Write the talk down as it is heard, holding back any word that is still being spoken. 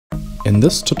In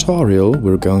this tutorial,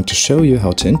 we're going to show you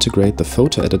how to integrate the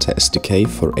Photo Editor SDK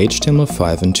for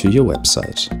HTML5 into your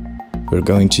website. We're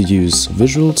going to use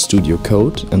Visual Studio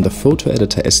Code and the Photo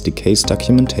Editor SDK's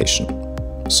documentation.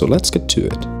 So let's get to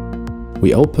it.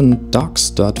 We open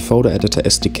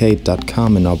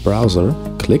docs.photoeditorsdk.com in our browser,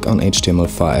 click on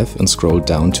HTML5 and scroll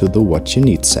down to the What You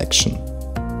Need section.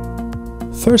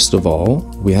 First of all,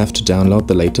 we have to download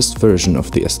the latest version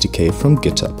of the SDK from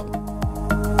GitHub.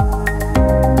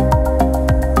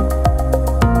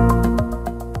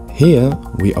 Here,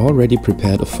 we already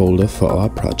prepared a folder for our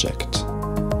project.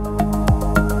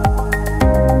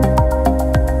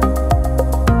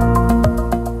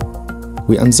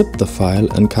 We unzip the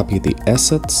file and copy the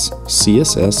Assets,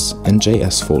 CSS and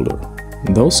JS folder.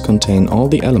 Those contain all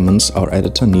the elements our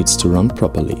editor needs to run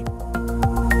properly.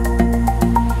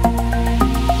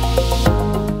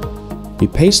 We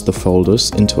paste the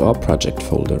folders into our project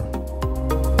folder.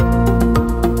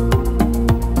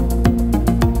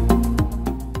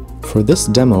 For this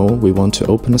demo, we want to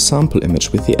open a sample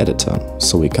image with the editor,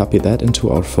 so we copy that into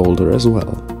our folder as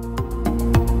well.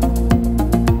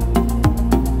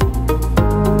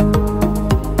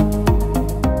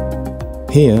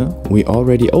 Here, we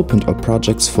already opened our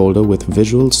projects folder with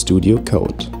Visual Studio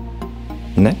Code.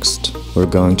 Next, we're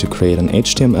going to create an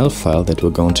HTML file that we're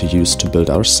going to use to build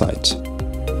our site.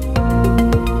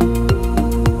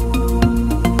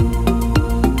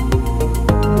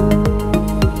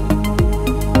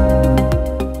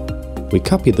 We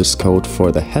copy this code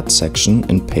for the head section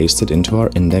and paste it into our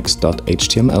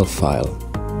index.html file.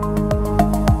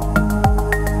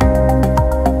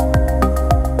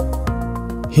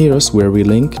 Here's where we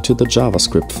link to the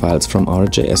JavaScript files from our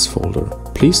JS folder.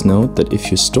 Please note that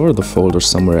if you store the folder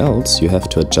somewhere else, you have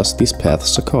to adjust these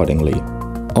paths accordingly.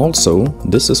 Also,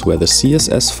 this is where the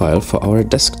CSS file for our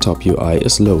desktop UI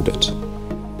is loaded.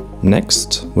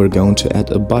 Next, we're going to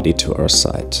add a body to our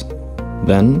site.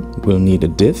 Then, we'll need a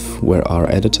div where our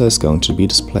editor is going to be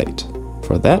displayed.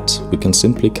 For that, we can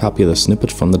simply copy the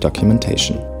snippet from the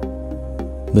documentation.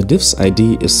 The div's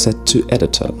ID is set to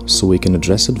editor, so we can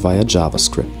address it via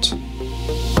JavaScript.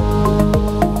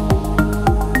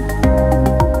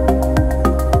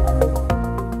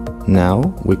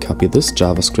 Now, we copy this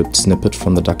JavaScript snippet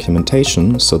from the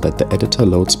documentation so that the editor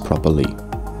loads properly.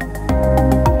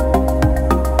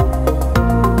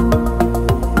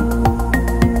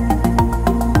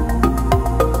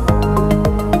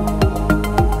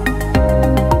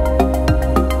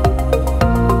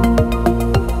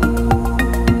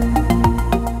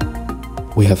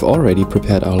 We have already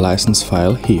prepared our license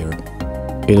file here.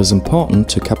 It is important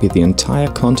to copy the entire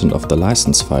content of the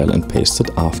license file and paste it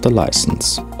after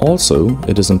license. Also,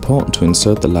 it is important to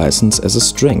insert the license as a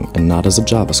string and not as a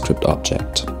JavaScript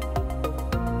object.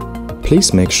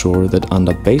 Please make sure that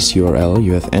under base URL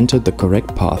you have entered the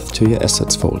correct path to your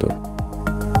assets folder.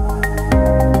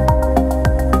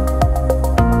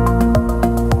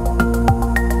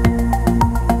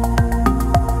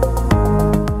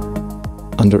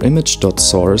 Under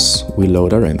image.source, we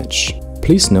load our image.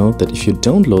 Please note that if you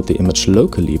don't load the image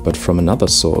locally but from another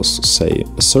source, say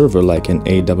a server like an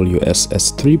AWS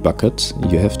S3 bucket,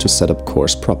 you have to set up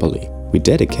CORS properly. We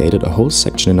dedicated a whole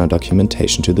section in our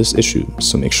documentation to this issue,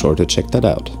 so make sure to check that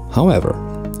out. However,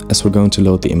 as we're going to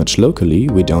load the image locally,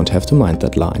 we don't have to mind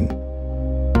that line.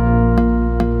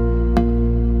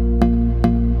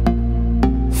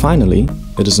 Finally,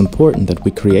 it is important that we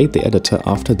create the editor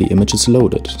after the image is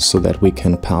loaded, so that we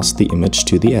can pass the image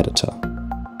to the editor.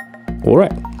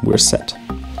 Alright, we're set.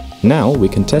 Now we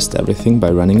can test everything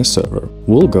by running a server.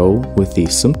 We'll go with the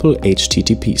simple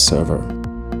HTTP server.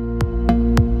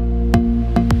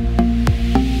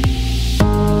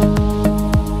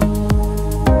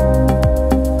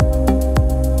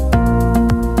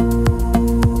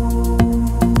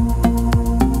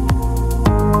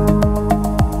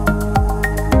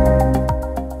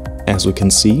 As we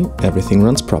can see, everything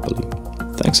runs properly.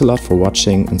 Thanks a lot for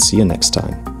watching and see you next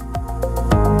time.